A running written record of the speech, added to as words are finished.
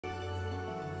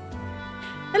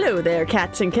Hello there,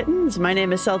 cats and kittens. My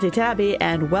name is Salty Tabby,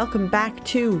 and welcome back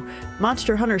to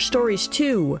Monster Hunter Stories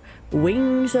 2,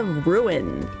 Wings of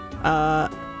Ruin.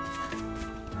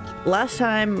 Last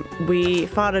time we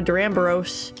fought a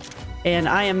Duramboros, and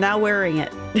I am now wearing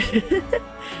it.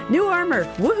 New armor!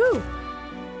 Woohoo!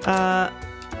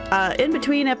 In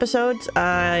between episodes,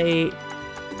 I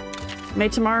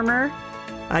made some armor.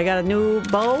 I got a new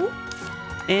bow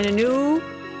and a new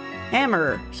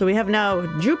hammer. So we have now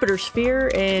Jupiter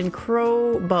Sphere and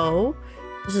Crow Bow.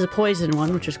 This is a poison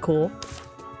one, which is cool.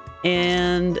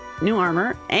 And new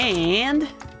armor and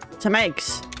some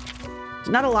eggs. It's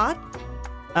not a lot.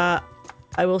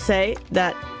 I will say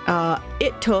that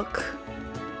it took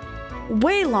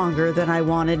way longer than I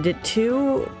wanted it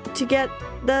to get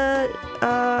the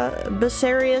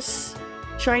Basarius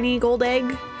shiny gold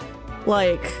egg.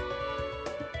 Like,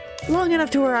 long enough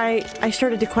to where I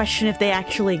started to question if they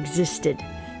actually existed.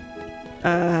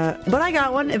 But I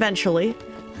got one eventually.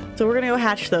 So we're gonna go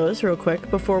hatch those real quick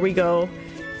before we go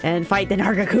and fight the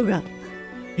Nargacuga.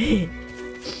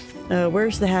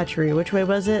 Where's the hatchery? Which way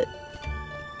was it?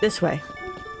 This way.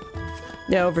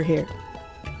 Yeah, over here.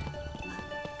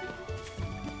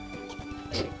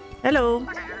 Hello.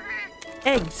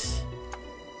 Eggs.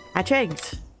 Hatch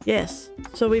eggs. Yes.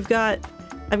 So I've got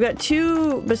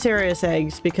 2 Basarius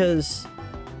eggs because,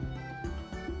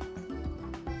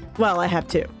 well, I have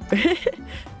 2.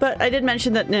 But I did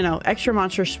mention that, you know, extra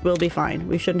monsters will be fine.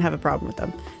 We shouldn't have a problem with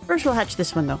them. First, we'll hatch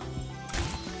this one, though.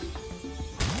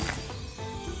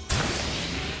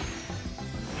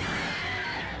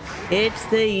 It's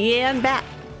the Yan Bat.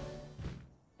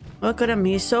 Look at him.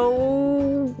 He's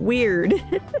so weird.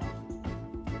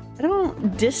 I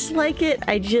don't dislike it.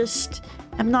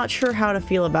 I'm not sure how to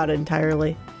feel about it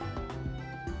entirely.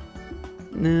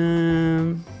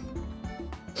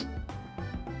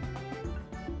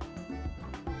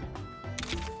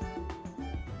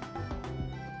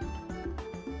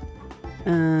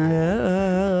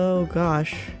 Oh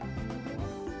gosh.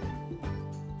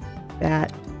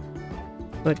 Bat.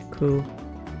 Cuckoo.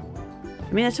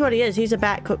 I mean, that's what he is. He's a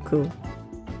bat cuckoo.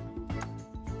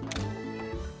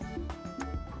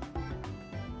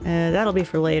 That'll be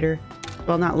for later.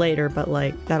 Well, not later, but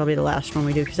like, that'll be the last one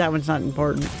we do, because that one's not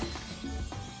important.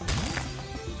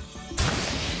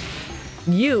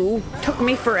 You took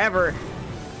me forever.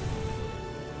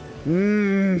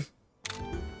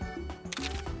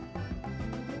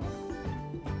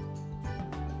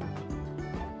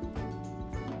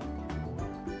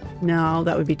 No,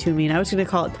 that would be too mean. I was gonna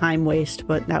call it time waste,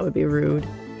 but that would be rude.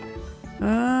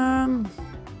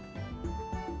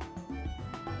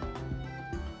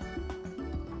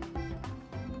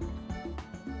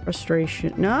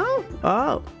 Frustration. No?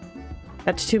 Oh.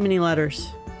 That's too many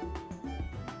letters.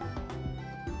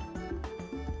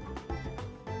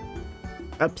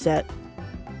 Upset.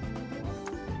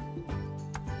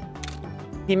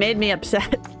 He made me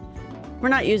upset. We're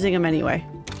not using him anyway.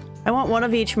 I want one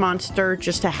of each monster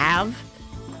just to have.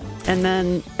 And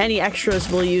then any extras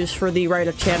we'll use for the rite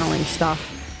of channeling stuff.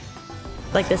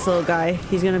 Like this little guy.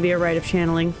 He's gonna be a rite of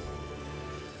channeling.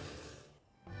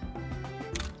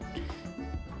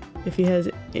 If he has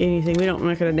anything, we're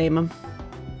not gonna name him.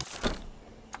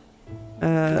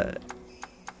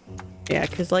 Yeah,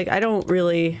 because like I don't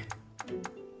really.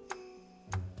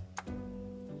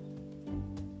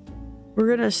 We're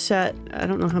gonna set. I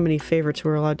don't know how many favorites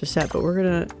we're allowed to set, but we're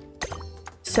gonna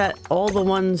set all the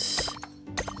ones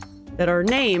that are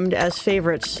named as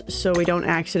favorites so we don't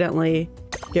accidentally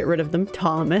get rid of them.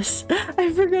 Thomas.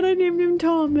 I forgot I named him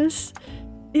Thomas.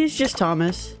 He's just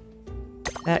Thomas.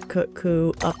 That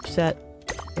cuckoo, upset,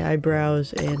 the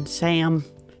eyebrows, and Sam.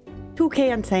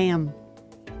 Toucan Sam.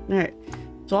 Alright.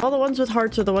 So all the ones with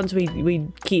hearts are the ones we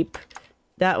keep.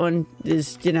 That one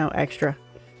is, you know, extra.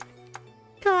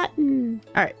 Cotton.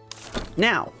 Alright.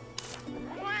 Now.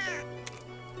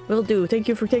 Will do. Thank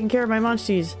you for taking care of my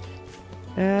monsties.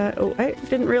 Oh, I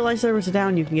didn't realize there was a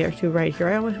down you can get to right here.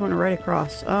 I always want to right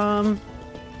across.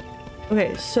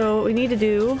 Okay, so what we need to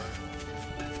do...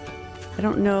 I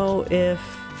don't know if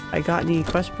I got any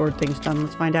quest board things done.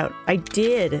 Let's find out. I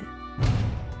did!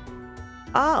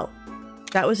 Oh!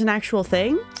 That was an actual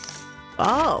thing?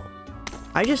 Oh!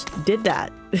 I just did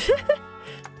that.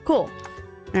 Cool.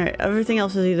 Alright, everything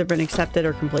else has either been accepted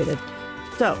or completed.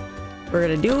 So, we're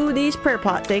gonna do these prayer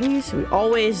pot things. We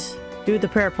always do the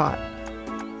prayer pot.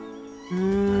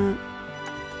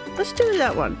 Let's do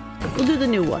that one. We'll do the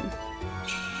new one.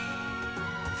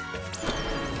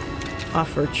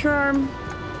 Offer charm.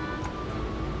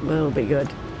 Will be good.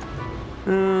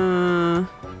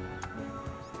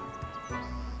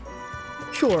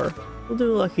 Sure. We'll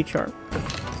do a lucky charm.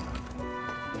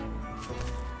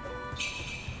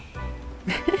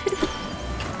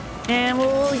 And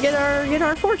we'll get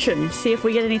our fortune. See if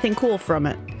we get anything cool from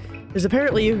it. Because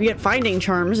apparently you can get finding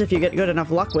charms if you get good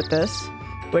enough luck with this.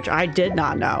 Which I did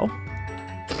not know.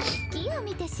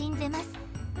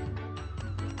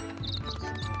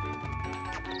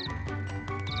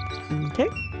 Okay.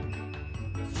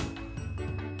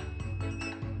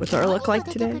 What's our luck like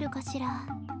today?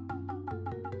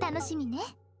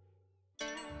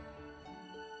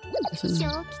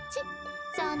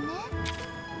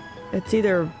 It's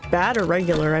either bad or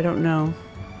regular, I don't know.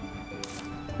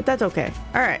 But that's okay.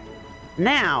 Alright.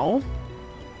 Now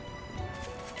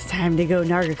it's time to go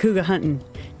Nargacuga hunting.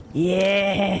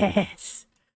 Yes!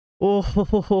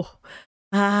 Oh,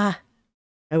 I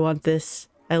want this.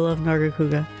 I love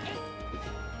Nargacuga.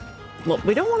 Well,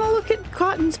 we don't want to look at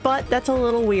Cotton's butt. That's a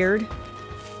little weird.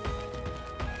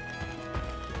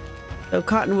 So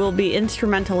Cotton will be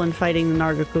instrumental in fighting the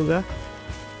Nargacuga.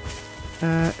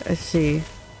 Let's see.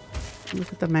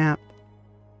 Look at the map.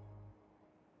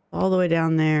 All the way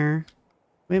down there.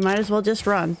 We might as well just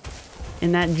run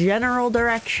in that general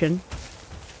direction.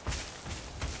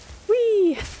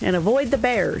 Whee! And avoid the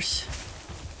bears.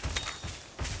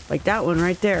 Like that one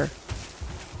right there.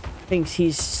 Thinks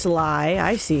he's sly.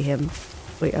 I see him.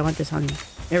 Wait, I want this honey.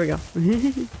 There we go.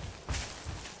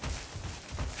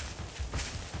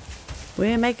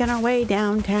 We're making our way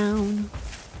downtown.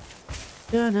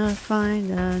 Gonna find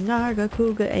a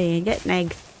Nargacuga and get an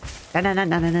egg.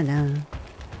 Da-na-na-na-na-na.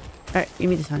 Alright, give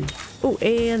me this honey. Oh,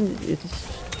 and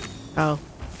it's... Oh.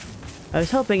 I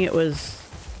was hoping it was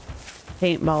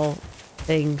paintball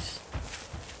things.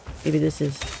 Maybe this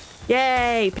is...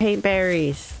 Yay! Paint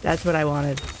berries. That's what I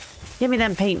wanted. Give me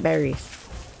them paint berries.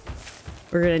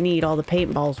 We're gonna need all the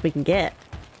paintballs we can get.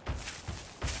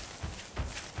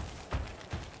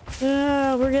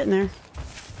 We're getting there.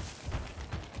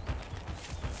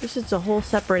 This is a whole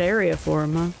separate area for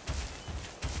him, huh?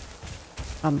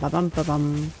 Bum ba bum ba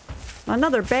bum.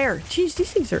 Another bear. Jeez,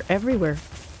 these things are everywhere.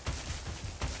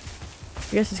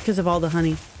 I guess it's because of all the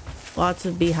honey. Lots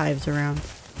of beehives around.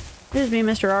 Here's me,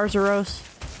 Mr. Arzuros.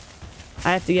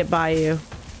 I have to get by you.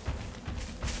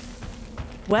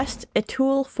 West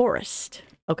Etul Forest.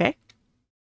 Okay.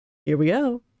 Here we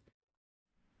go.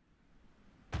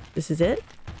 This is it?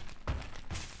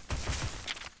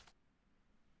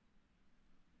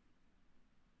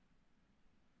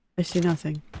 I see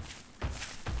nothing.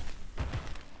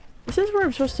 This is where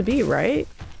I'm supposed to be, right?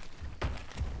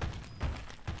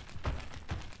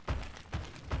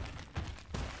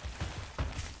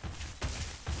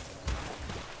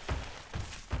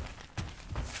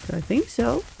 I think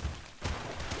so.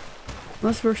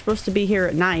 Unless we're supposed to be here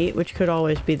at night, which could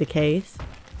always be the case.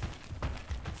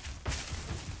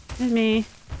 It's me.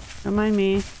 Don't mind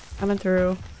me. Coming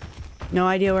through. No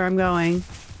idea where I'm going.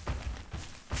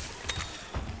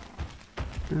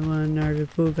 I want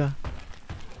Nargacuga.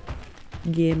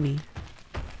 Gimme.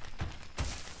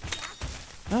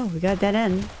 Oh, we got a dead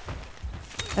end.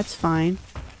 That's fine.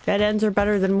 Dead ends are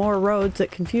better than more roads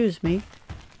that confuse me.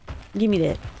 Gimme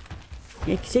that.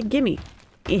 Yeah, say gimme.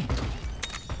 Eh.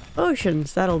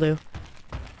 Oceans, that'll do.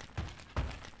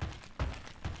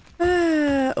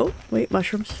 Oh, wait,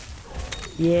 mushrooms.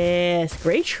 Yes,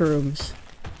 great shrooms.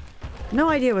 No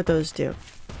idea what those do.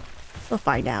 We'll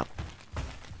find out.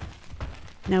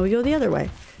 Now we go the other way.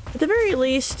 At the very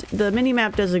least, the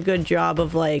minimap does a good job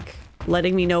of, like,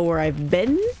 letting me know where I've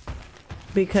been.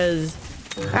 Because...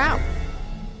 Ow!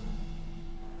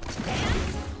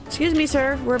 Excuse me,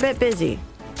 sir. We're a bit busy.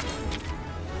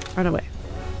 Run away.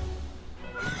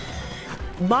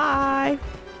 Bye!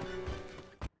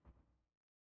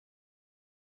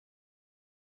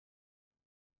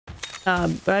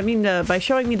 But I mean, by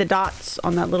showing me the dots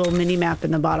on that little mini-map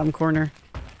in the bottom corner,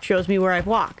 shows me where I've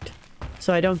walked.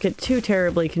 So I don't get too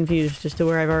terribly confused as to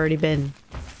where I've already been.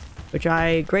 Which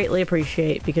I greatly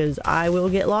appreciate, because I will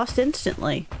get lost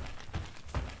instantly.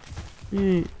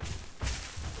 Excuse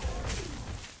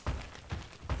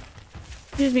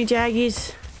me,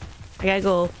 Jaggies. I gotta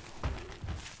go.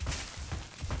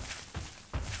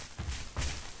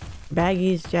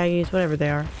 Baggies, Jaggies, whatever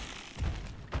they are.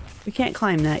 We can't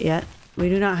climb that yet. We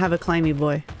do not have a climby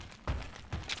boy.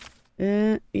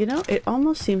 You know, it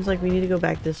almost seems like we need to go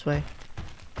back this way.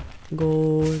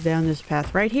 Go down this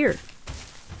path right here.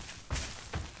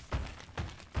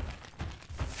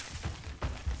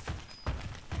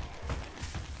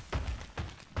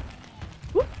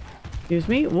 Whoop. Excuse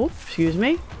me. Whoop. Excuse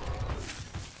me.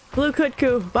 Blue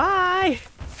Kutku. Bye!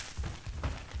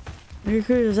 Your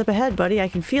crew is up ahead, buddy. I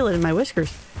can feel it in my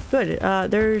whiskers. Good.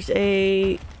 There's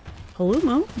a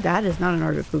Palumu. That is not an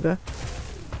Nargacuga.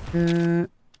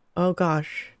 Oh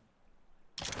gosh.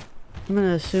 I'm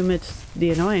gonna assume it's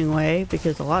the annoying way,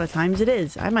 because a lot of times it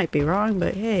is. I might be wrong,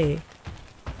 but hey.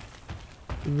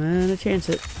 I'm gonna chance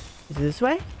it. Is it this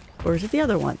way? Or is it the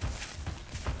other one?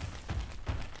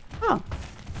 Oh.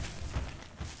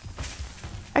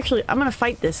 Actually, I'm gonna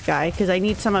fight this guy, because I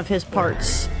need some of his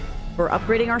parts for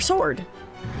upgrading our sword.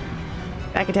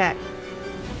 Back attack.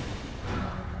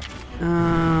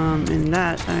 And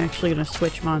that, I'm actually gonna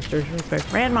switch monsters real quick.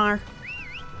 Ranmar.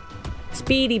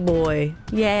 Speedy boy.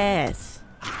 Yes.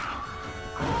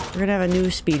 We're gonna have a new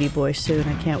Speedy boy soon.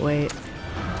 I can't wait.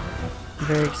 I'm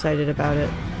very excited about it.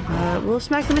 We'll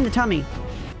smack him in the tummy.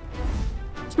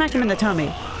 Smack him in the tummy.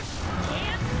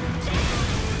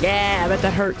 Yeah, I bet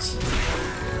that hurts.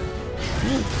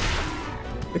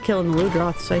 They're killing the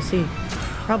Ludroths, I see.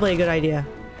 Probably a good idea.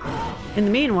 In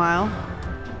the meanwhile,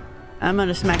 I'm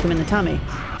gonna smack him in the tummy.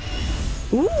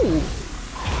 Ooh!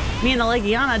 Me and the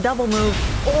Legiana double move.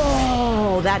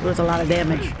 Oh, that was a lot of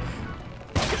damage.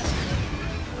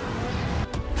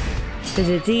 Because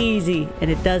it's easy and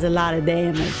it does a lot of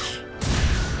damage.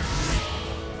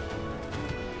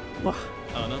 Wow.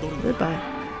 Goodbye.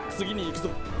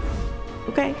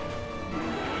 Okay.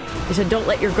 He said, don't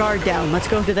let your guard down. Let's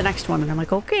go to the next one. And I'm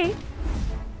like, okay.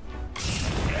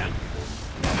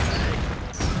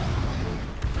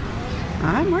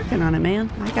 I'm working on it,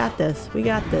 man. I got this. We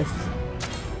got this.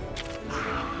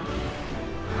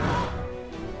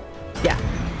 Yeah.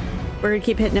 We're gonna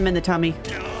keep hitting him in the tummy.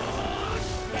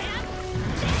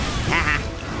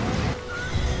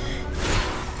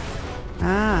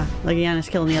 Ah, Legiana's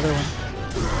killing the other one.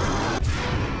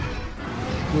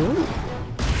 Ooh.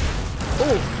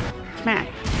 Ooh. Smack.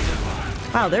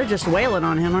 Wow, they're just wailing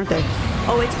on him, aren't they?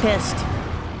 Oh, it's pissed.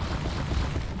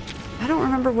 I don't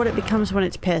remember what it becomes when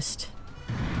it's pissed.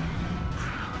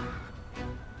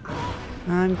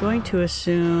 I'm going to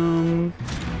assume...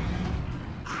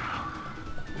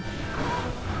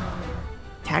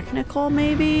 technical,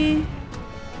 maybe?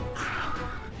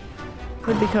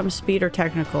 Could become speed or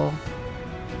technical.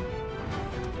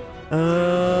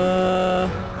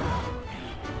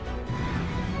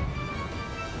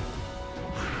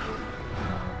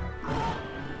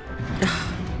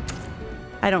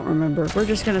 I don't remember. We're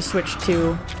just gonna switch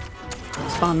to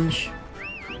sponge.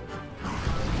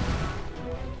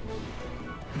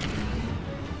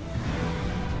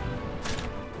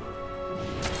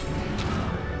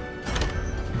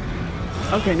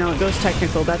 Okay, no, it goes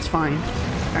technical. That's fine.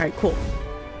 Alright, cool.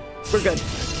 We're good.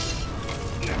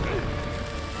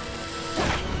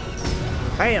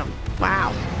 Bam!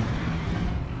 Wow.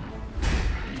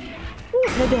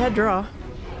 Head-to-head draw.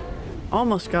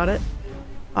 Almost got it.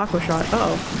 Aqua shot.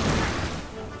 Uh-oh.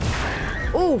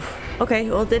 Oof. Okay,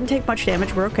 well, it didn't take much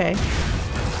damage. We're okay.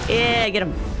 Yeah, get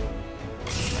him.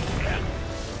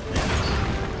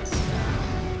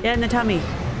 Yeah, in the tummy.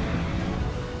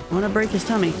 I want to break his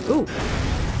tummy. Ooh.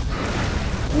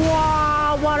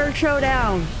 Wow, water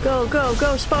showdown. Go, go,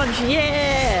 go, Sponge.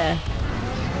 Yeah.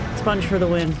 Sponge for the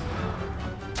win.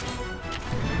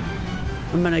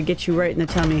 I'm gonna get you right in the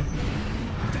tummy.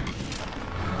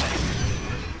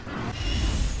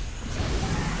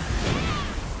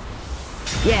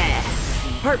 Yeah.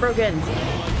 Heartbroken.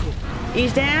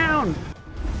 He's down.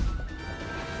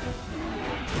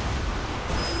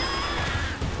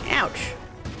 Ouch.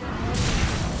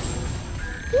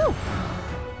 Woo.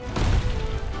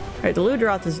 Alright, the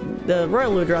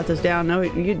Royal Ludroth is down. No,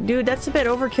 dude, that's a bit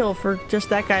overkill for just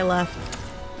that guy left.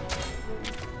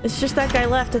 It's just that guy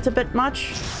left. It's a bit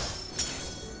much.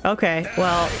 Okay,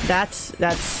 well, that's,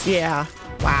 yeah.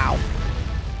 Wow.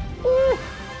 Woo.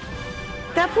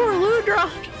 That poor Ludroth.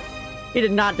 He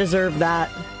did not deserve that.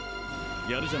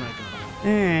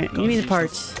 Alright, give me the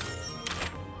parts.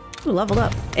 Ooh, leveled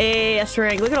up. Hey,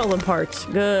 S-Rank, look at all them parts.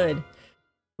 Good.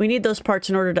 We need those parts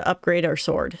in order to upgrade our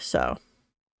sword, so...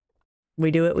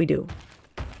 we do it, we do.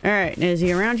 Alright, is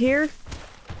he around here?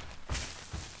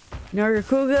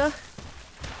 Nargacuga?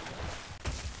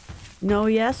 No,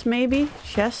 yes, maybe?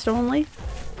 Chest only?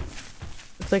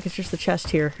 Looks like it's just the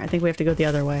chest here. I think we have to go the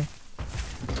other way.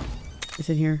 It's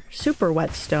in here. Super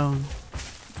whetstone.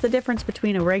 What's the difference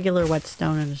between a regular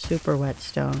whetstone and a super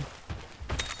whetstone?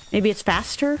 Maybe it's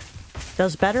faster?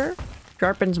 Does better?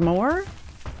 Sharpens more?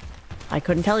 I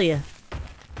couldn't tell you.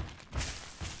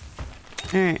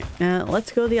 Alright,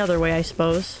 let's go the other way, I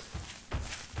suppose.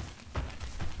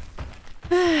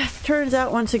 Turns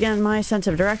out, once again, my sense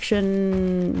of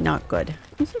direction... not good.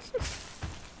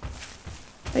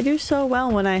 I do so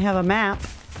well when I have a map,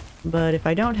 but if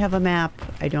I don't have a map,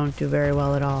 I don't do very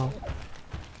well at all.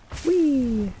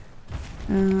 Whee!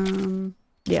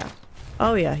 Yeah.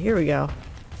 Oh yeah, here we go.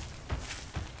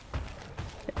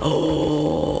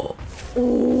 Oh!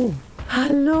 Ooh!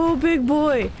 Hello, big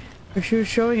boy. Her shoe is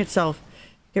showing itself.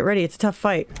 Get ready, it's a tough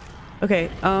fight.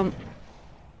 Okay, I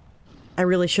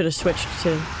really should have switched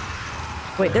to...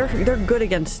 Wait, they're good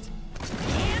against...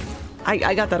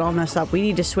 I got that all messed up. We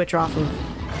need to switch off of...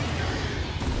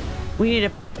 We need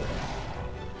to...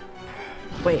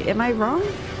 Wait, am I wrong?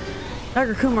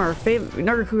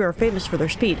 Nargacuga are famous for their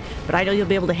speed, but I know you'll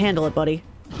be able to handle it, buddy.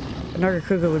 A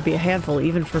Nargacuga would be a handful,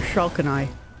 even for Shulk and I.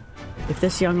 If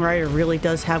this young rider really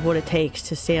does have what it takes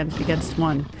to stand against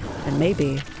one, then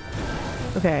maybe...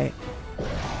 Okay.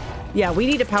 Yeah, we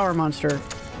need a power monster.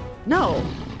 No.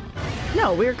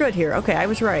 No, we're good here. Okay, I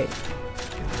was right.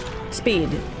 Speed.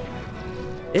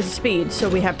 It's speed, so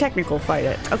we have technical fight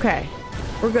it. Okay.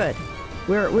 We're good.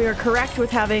 We are correct with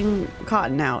having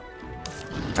Cotton out.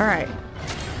 Alright.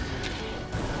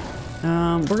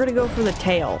 We're gonna go for the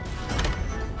tail.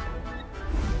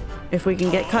 If we can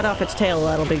get cut off its tail,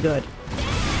 that'll be good.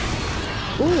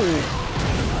 Ooh.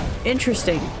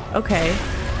 Interesting. Okay.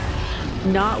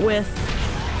 Not with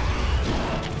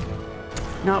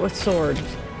sword.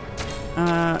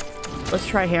 Let's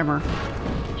try hammer.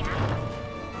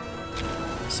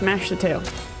 Smash the tail.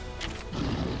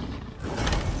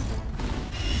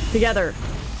 Together.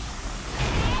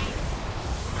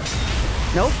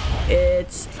 Nope.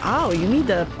 It's... Oh, you need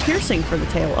the piercing for the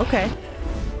tail. Okay.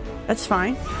 That's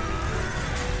fine.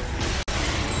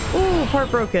 Ooh, part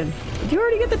broken. Did you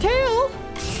already get the tail?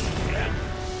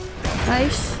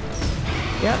 Nice.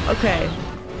 Yep, okay.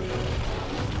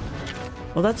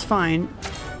 Well, that's fine.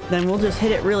 Then we'll just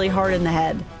hit it really hard in the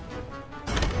head.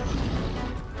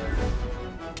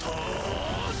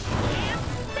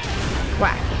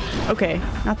 Whack. Okay,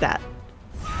 not that.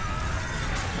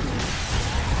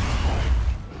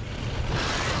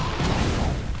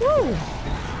 Woo!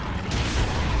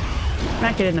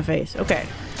 Smack it in the face. Okay.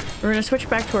 We're gonna switch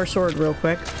back to our sword real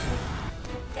quick.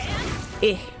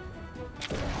 Eh.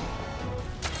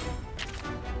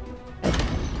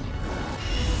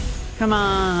 Come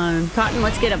on, Cotton,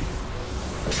 let's get him.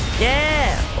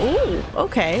 Yeah! Ooh,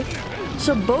 okay.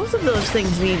 So both of those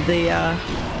things need the,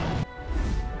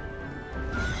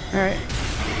 Alright.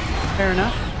 Fair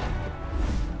enough.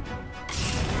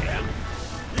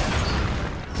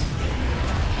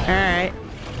 Alright.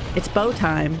 It's bow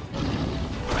time.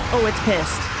 Oh, it's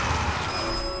pissed.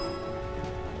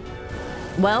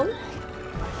 Well.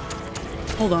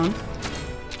 Hold on.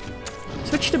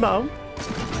 Switch to bow.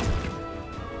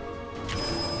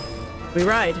 We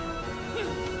ride.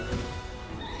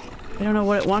 I don't know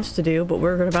what it wants to do, but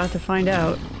we're about to find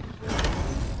out.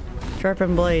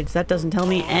 Sharpen blades. That doesn't tell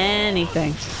me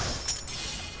anything.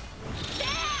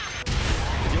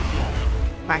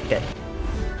 Whacked it.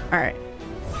 Alright.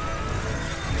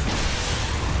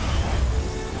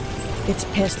 It's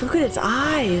pissed. Look at its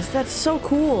eyes. That's so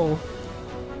cool.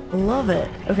 I love it.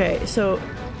 Okay, so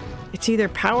it's either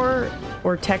power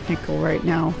or technical right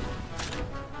now.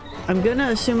 I'm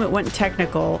gonna assume it went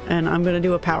technical, and I'm gonna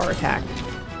do a power attack.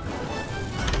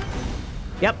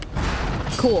 Yep.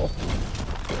 Cool.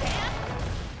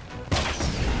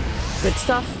 Good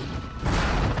stuff.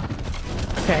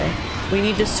 Okay. We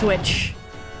need to switch.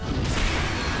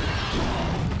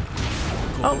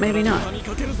 Oh, maybe not.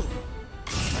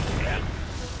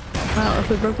 Well, if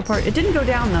we broke apart... It didn't go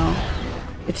down, though.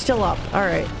 It's still up.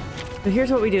 Alright. So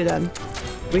here's what we do, then.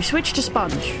 We switch to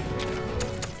Sponge.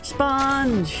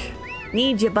 Sponge!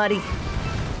 Need you, buddy.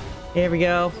 Here we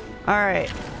go.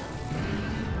 Alright.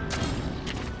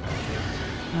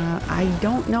 I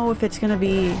don't know if it's gonna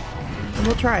be...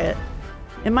 We'll try it.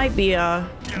 It might be a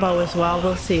bow as well.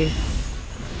 We'll see.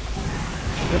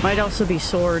 It might also be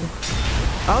sword.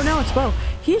 Oh no, it's bow.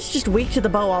 He's just weak to the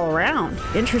bow all around.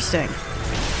 Interesting.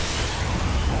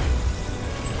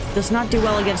 Does not do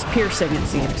well against piercing, it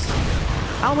seems.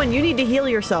 Alwyn, you need to heal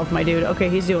yourself, my dude. Okay,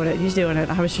 he's doing it. He's doing it.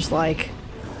 I was just like...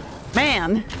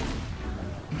 Man!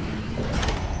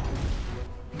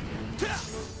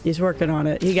 He's working on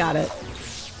it. He got it.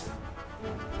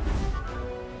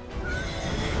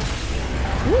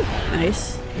 Ooh,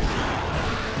 nice.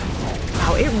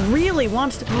 Wow, it really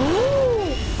wants to...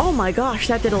 Oh my gosh,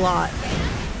 that did a lot.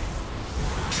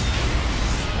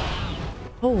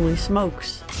 Holy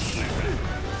smokes.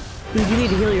 Dude, you need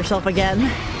to heal yourself again.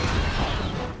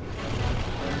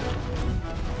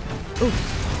 Ooh.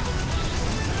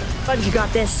 Sponge, you got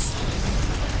this.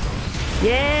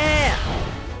 Yeah!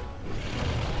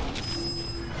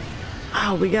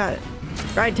 Oh, we got it.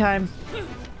 Ride time.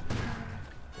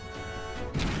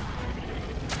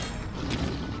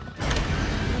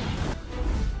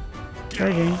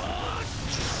 Charging.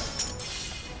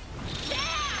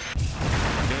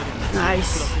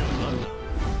 Nice.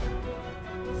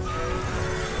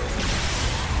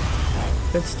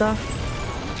 Good stuff.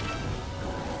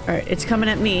 Alright, it's coming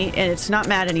at me, and it's not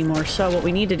mad anymore. So what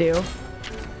we need to do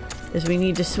is we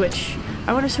need to switch.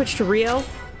 I want to switch to Rio,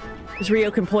 because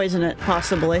Rio can poison it,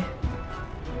 possibly.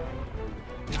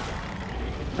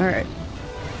 Alright.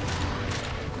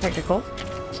 Technical.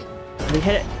 We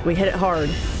hit it. We hit it hard.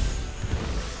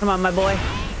 Come on, my boy.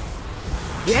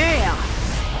 Yeah!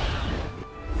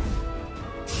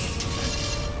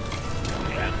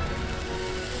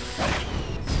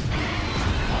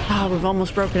 Oh, we've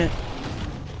almost broken it.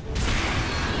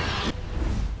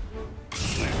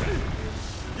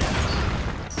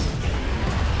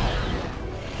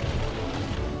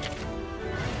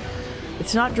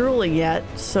 It's not drooling yet,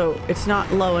 so it's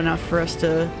not low enough for us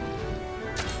to...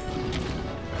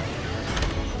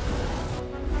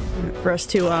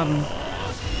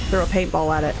 throw a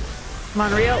paintball at it. Come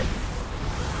on, Rio.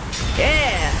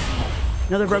 Yeah!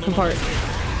 Another broken part.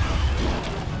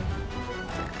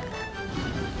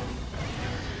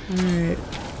 Alright.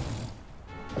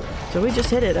 So we just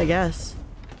hit it, I guess.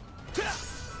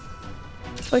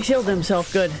 Oh, he healed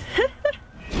himself. Good.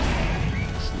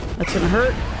 That's gonna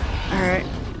hurt. Alright.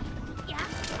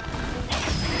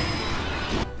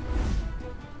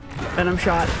 Venom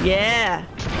shot. Yeah!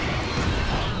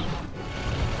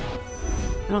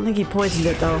 I don't think he poisoned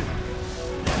it, though.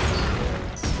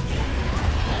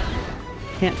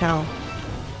 Can't tell.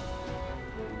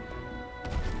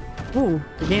 Ooh,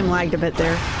 the game lagged a bit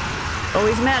there. Oh,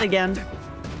 he's mad again.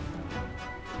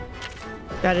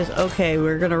 That is okay.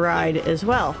 We're gonna ride as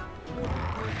well.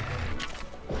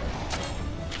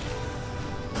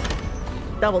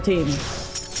 Double team.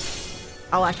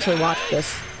 I'll actually watch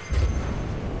this.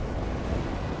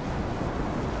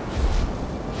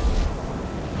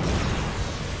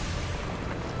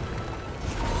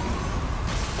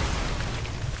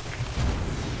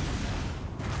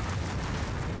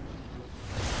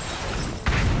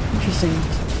 Interesting.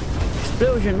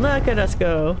 Explosion. Look at us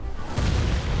go.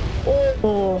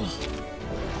 Oh.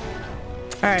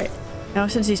 Alright. Now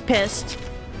since he's pissed,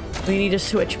 we need to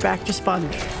switch back to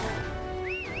Sponge.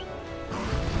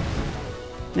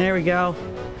 There we go.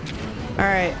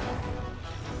 Alright.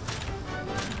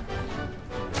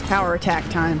 Power attack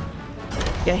time.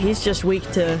 Yeah, he's just weak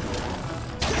to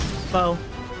bow.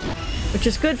 Which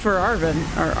is good for Arvin,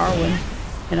 or Arwen,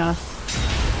 and us.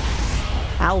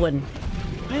 Alwyn.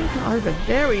 Arvin.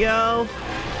 There we go.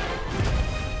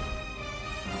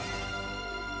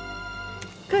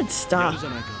 Good stuff.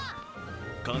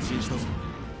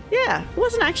 Yeah, it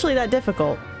wasn't actually that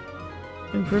difficult.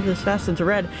 Improve this fast into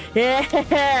red.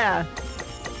 Yeah!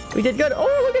 We did good.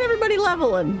 Oh, look at everybody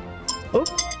leveling. Oh.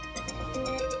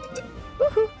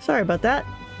 Woohoo. Sorry about that.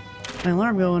 My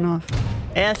alarm going off.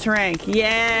 S rank.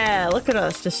 Yeah! Look at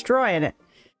us destroying it.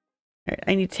 Alright,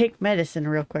 I need to take medicine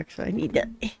real quick, so I need to...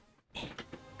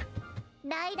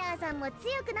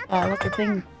 let the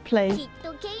thing play.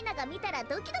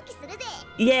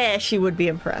 Yeah, she would be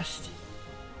impressed.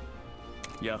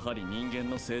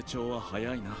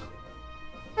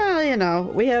 Well, you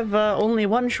know, we have only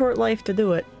one short life to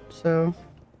do it, so...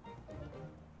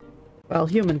 Well,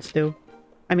 humans do.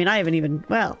 I mean, I haven't even...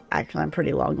 Well, actually, I'm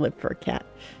pretty long-lived for a cat.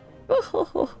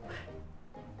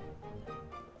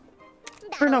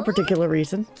 For no particular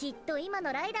reason.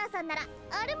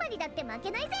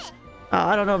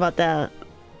 I don't know about that.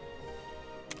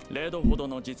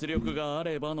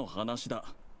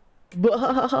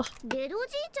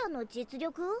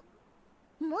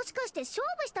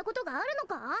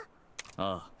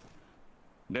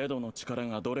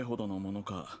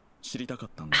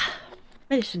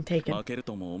 Medicine taken.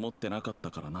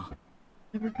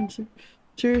 Never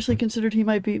seriously considered he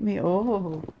might beat me.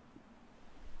 Oh.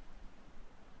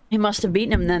 He must have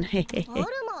beaten him then. Of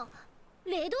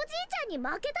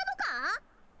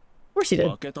course he did.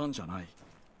 Of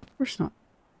course not.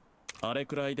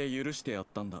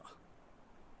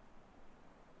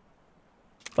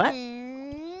 What?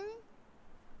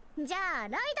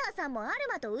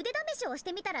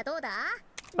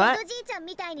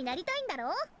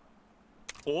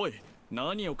 What?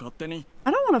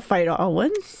 I don't want to fight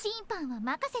Owen.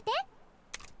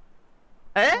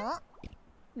 Eh?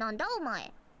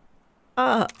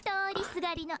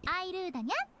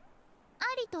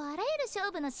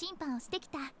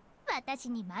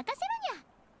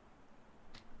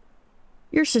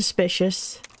 You're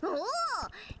suspicious.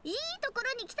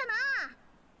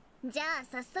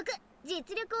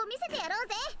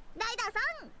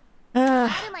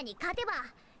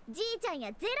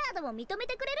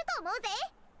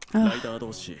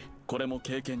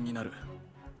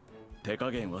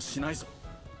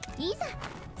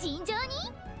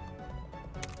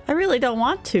 I really don't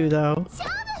want to, though.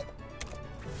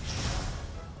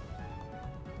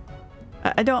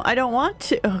 I don't want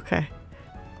to. Okay.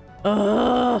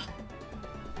 Ugh.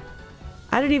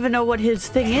 I don't even know what his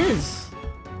thing is.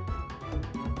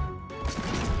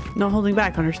 No holding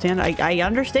back, understand? I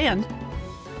understand.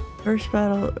 First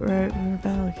battle, right,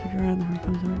 battle, keep your eye on the horn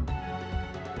comes on.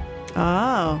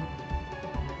 Oh.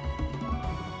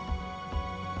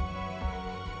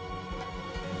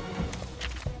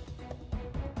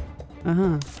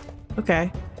 Uh-huh.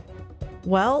 Okay.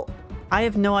 Well, I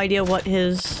have no idea what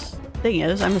his thing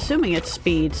is. I'm assuming it's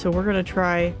speed, so we're gonna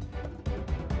try...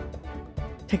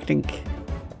 Technique.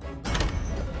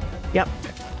 Yep.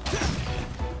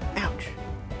 Ouch.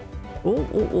 Ooh,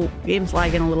 ooh, ooh. Game's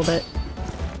lagging a little bit.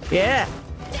 Yeah!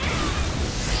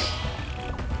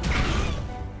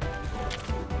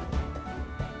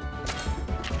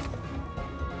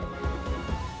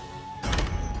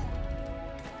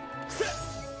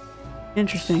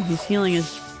 Interesting. He's healing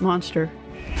his monster.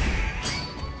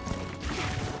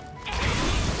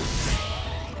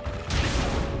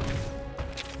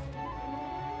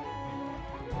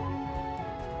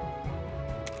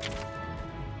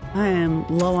 I am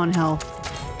low on health.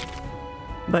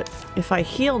 But if I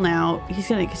heal now, he's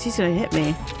gonna hit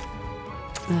me.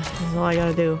 This is all I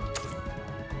gotta do.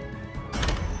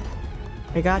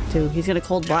 I got to. He's gonna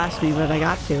cold blast me, but I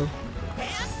got to.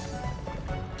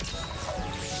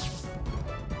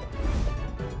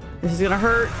 This is gonna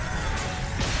hurt.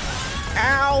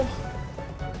 Ow!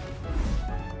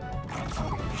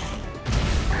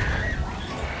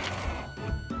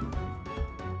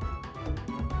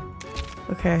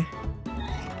 Okay.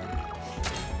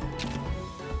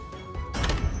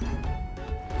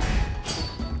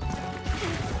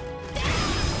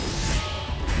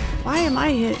 Why am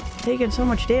I taking so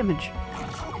much damage?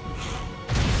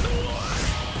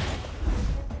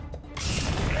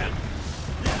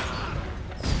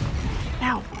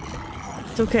 Ow.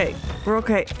 It's okay. We're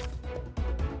okay.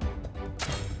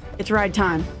 It's ride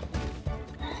time.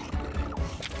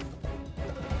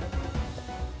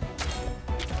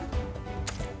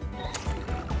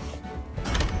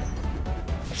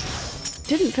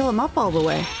 Didn't fill him up all the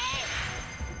way.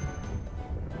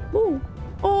 Ooh.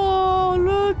 Oh,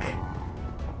 look.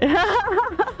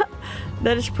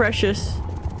 That is precious.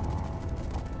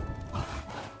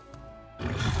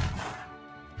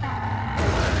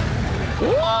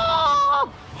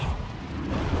 Whoa!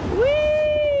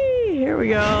 Whee! Here we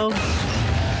go.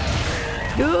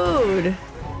 Dude.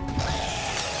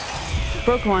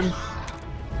 Broke one.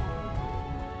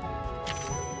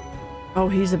 Oh,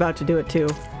 he's about to do it too.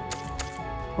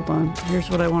 Hold on. Here's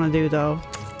what I want to do, though.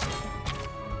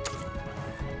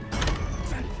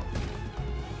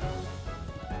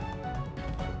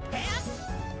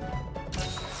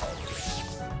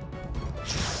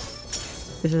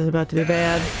 This is about to be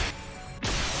bad.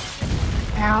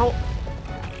 Ow.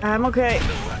 I'm okay.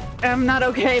 I'm not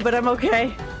okay, but I'm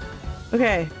okay.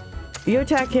 Okay. You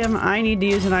attack him. I need to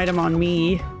use an item on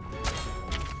me.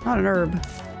 Not an herb.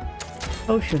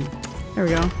 Potion. There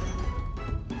we go.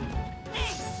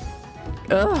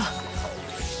 Ugh.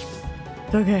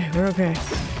 It's okay. We're okay.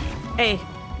 Hey,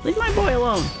 leave my boy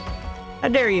alone. How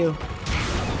dare you?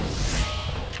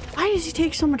 Why does he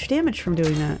take so much damage from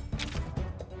doing that?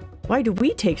 Why do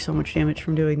we take so much damage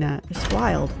from doing that? It's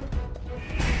wild.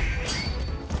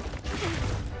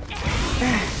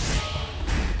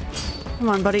 Come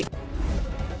on, buddy.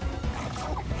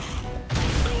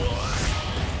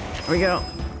 There we go.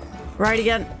 Right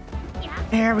again.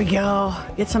 There we go.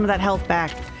 Get some of that health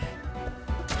back.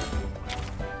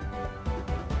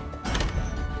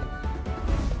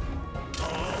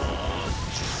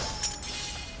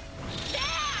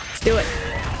 Let's do it.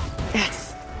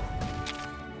 Yes.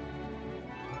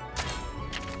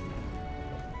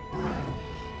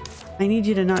 I need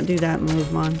you to not do that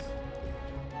move, Mon.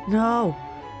 No.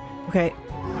 Okay.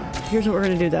 Here's what we're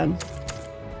gonna do then.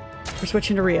 We're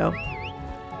switching to Rio.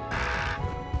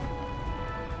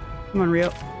 Come on,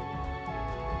 Rio.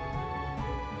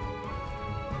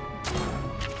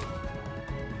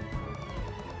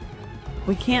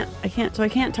 I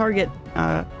can't target,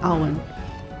 Alwyn.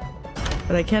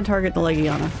 But I can target the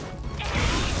Legiana.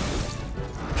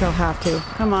 Which I'll have to.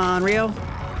 Come on, Rio.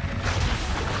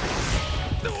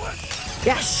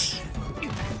 Yes!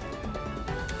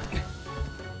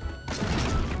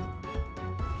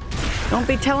 Don't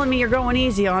be telling me you're going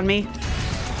easy on me.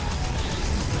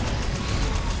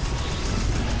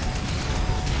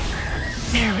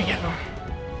 There we go.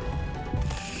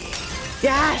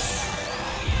 Yes!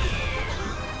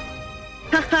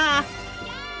 Haha!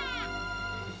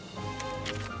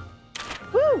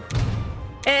 Woo!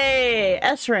 Hey,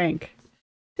 S rank.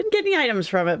 Didn't get any items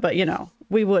from it, but you know,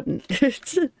 we wouldn't.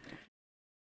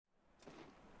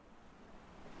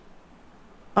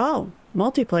 Oh,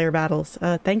 multiplayer battles.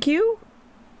 Thank you?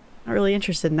 Not really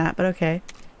interested in that, but okay.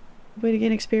 Way to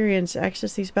gain experience.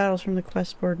 Access these battles from the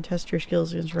quest board and test your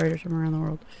skills against riders from around the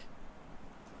world.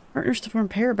 Partners to form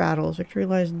pair battles. Victory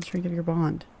lies in the strength of your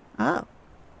bond. Oh.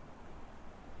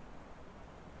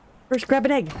 First, grab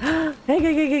an egg.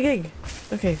 Egg.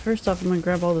 Okay, first off, I'm gonna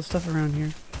grab all the stuff around here.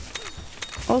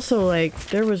 Also, like,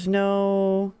 there was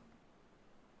no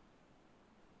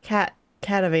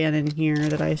catavan in here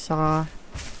that I saw,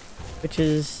 which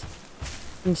is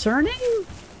concerning.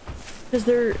 Because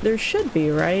there should be,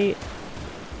 right?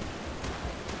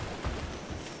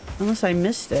 Unless I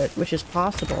missed it, which is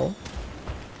possible.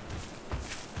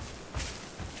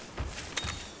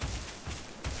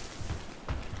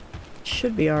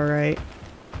 Should be alright.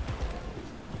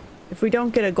 If we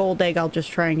don't get a gold egg, I'll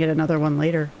just try and get another one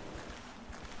later.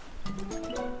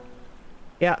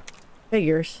 Yeah,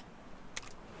 figures.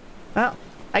 Well,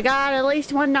 I got at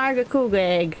least one Nargacuga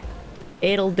egg.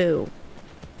 It'll do.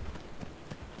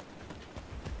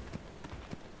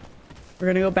 We're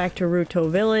gonna go back to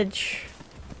Ruto Village.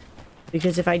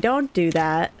 Because if I don't do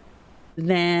that,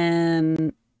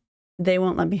 then they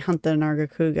won't let me hunt the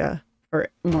Nargacuga for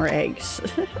more eggs.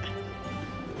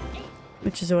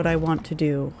 Which is what I want to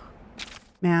do.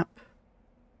 Map.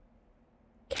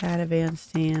 Catavan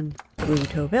stand.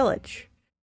 Ruto Village.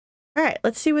 Alright,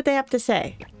 let's see what they have to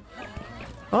say.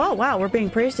 Oh, wow, we're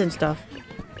being praised and stuff.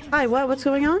 Hi, what's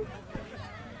going on?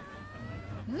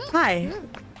 Hi.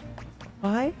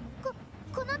 Why?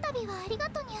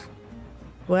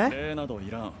 What?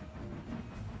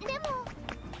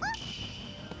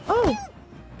 Oh,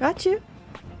 got you.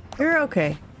 You're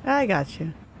okay. I got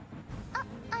you.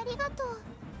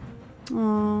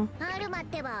 Aww.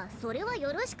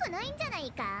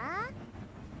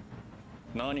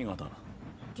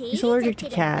 He's allergic to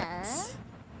cats.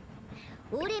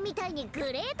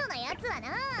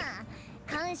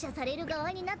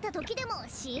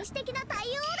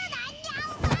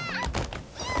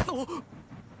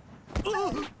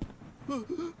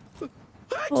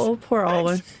 Oh, poor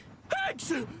Alwyn.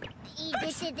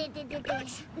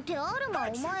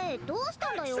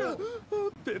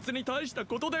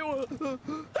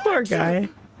 Poor guy.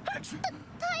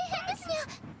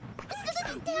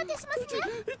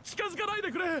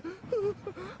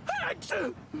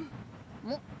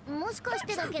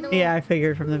 Yeah, I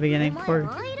figured from the beginning. Poor.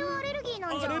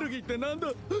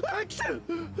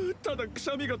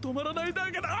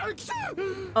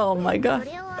 Oh my god.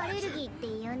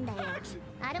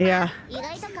 Yeah.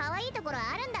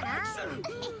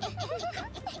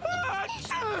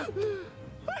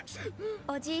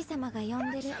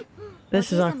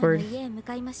 This is awkward.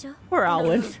 Poor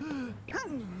Alwyn.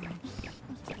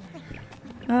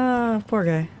 Poor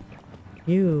guy.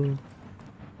 You.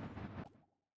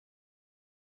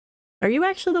 Are you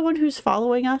actually the one who's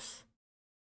following us?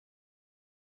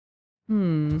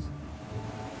 Alright.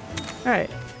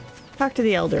 Talk to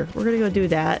the elder. We're gonna go do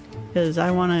that, because I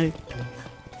want to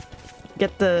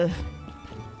get the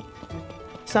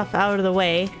stuff out of the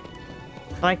way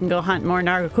so I can go hunt more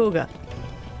Nargacuga.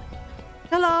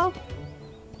 Hello!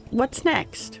 What's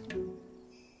next?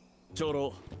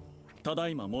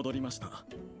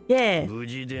 Yeah.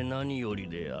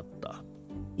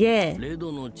 Yeah.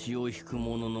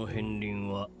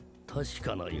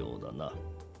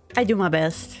 I do my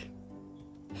best.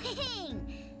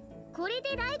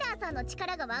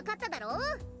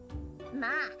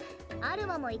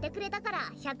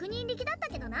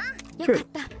 True.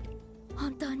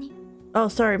 Oh,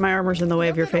 sorry, my armor's in the way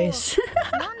of your face.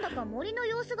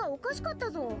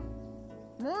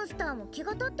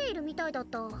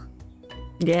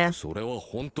 Yeah.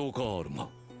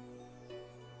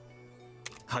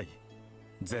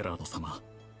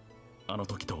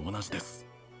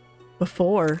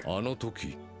 Before.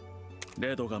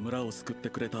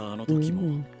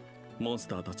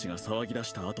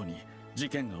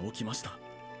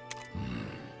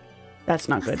 That's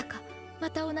not good.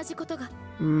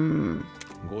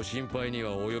 ご心配に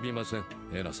は及びません、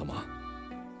エナ様。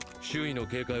周囲の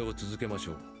警戒を続けまし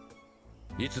ょ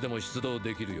う。いつでも出動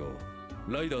できるよ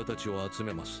う、ライダーたちを集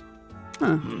めます。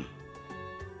Huh.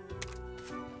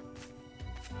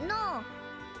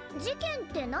 事件っ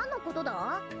て何のこと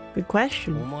だ? Good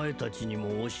question. お前たちに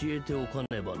も教えておか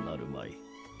ねばなるまい。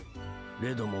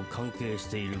レドも関係し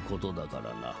ていることだか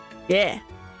らな。Yeah.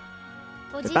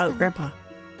 About Grandpa.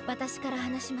 私から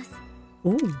話します。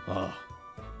 Ooh. ああ、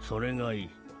それがいい。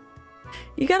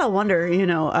 You gotta wonder, you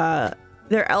know,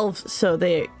 they're elves, so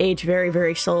they age very,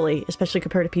 very slowly, especially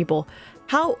compared to people.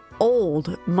 How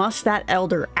old must that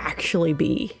elder actually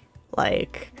be?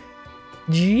 Like,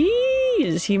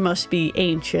 jeez, he must be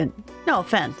ancient. No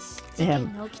offense to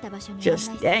him.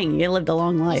 Just dang, you lived a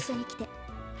long life.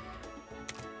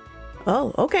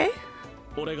 Oh, okay.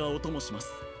 俺がお供しま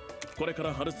す。これか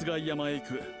ら春日井山へ行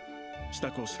く。支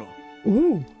度をしろ。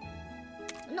Ooh.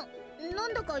 な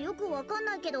んだかよくわかん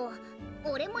ないけど、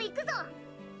俺も行くぞ。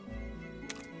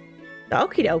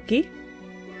Okie dokie.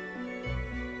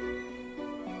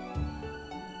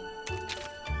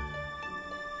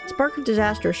 Spark of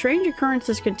disaster. Strange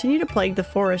occurrences continue to plague the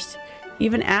forest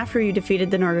even after you defeated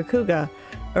the Nargacuga.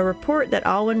 A report that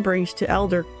Alwyn brings to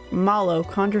Elder Malo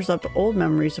conjures up old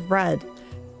memories of Red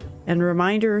and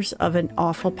reminders of an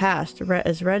awful past.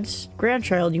 As Red's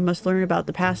grandchild, you must learn about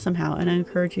the past somehow, and I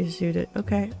encourage you to do it.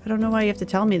 Okay, I don't know why you have to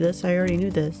tell me this. I already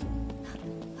knew this.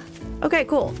 Okay,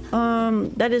 cool.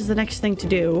 That is the next thing to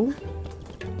do.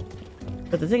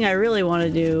 But the thing I really want to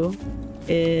do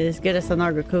is get us a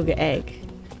Nargacuga egg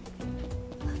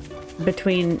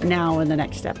between now and the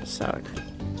next episode.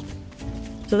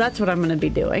 So that's what I'm going to be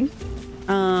doing.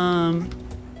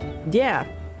 Yeah.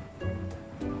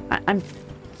 I'm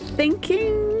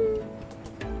thinking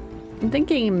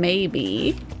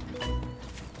maybe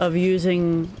of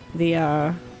using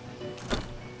the,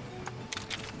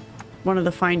 one of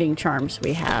the finding charms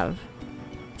we have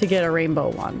to get a rainbow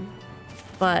one.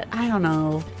 But I don't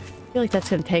know. I feel like that's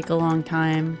going to take a long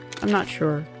time. I'm not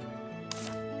sure.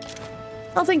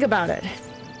 I'll think about it.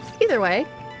 Either way,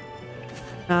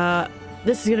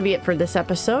 this is going to be it for this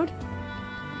episode.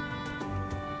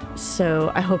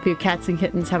 So I hope you cats and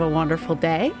kittens have a wonderful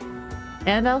day.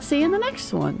 And I'll see you in the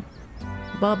next one.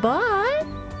 Bye-bye!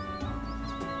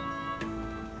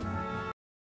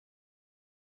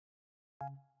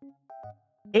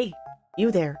 Hey,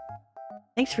 you there.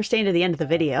 Thanks for staying to the end of the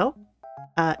video.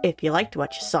 If you liked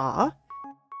what you saw,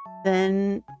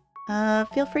 then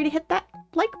feel free to hit that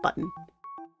like button.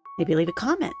 Maybe leave a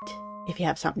comment if you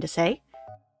have something to say.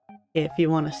 If you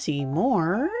want to see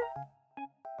more,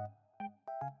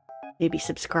 maybe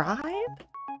subscribe.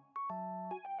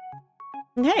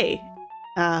 And hey,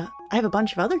 I have a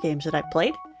bunch of other games that I've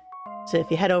played. So if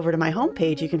you head over to my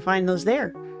homepage, you can find those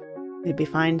there. Maybe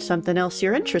find something else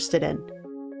you're interested in.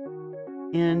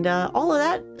 And all of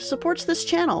that supports this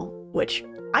channel, which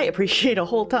I appreciate a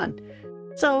whole ton.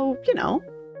 So, you know.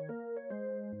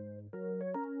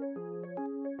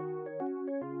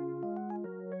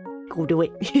 Go do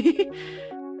it.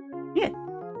 Yeah.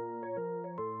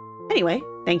 Anyway,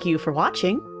 thank you for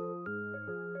watching.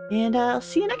 And I'll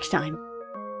see you next time.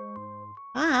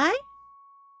 Bye.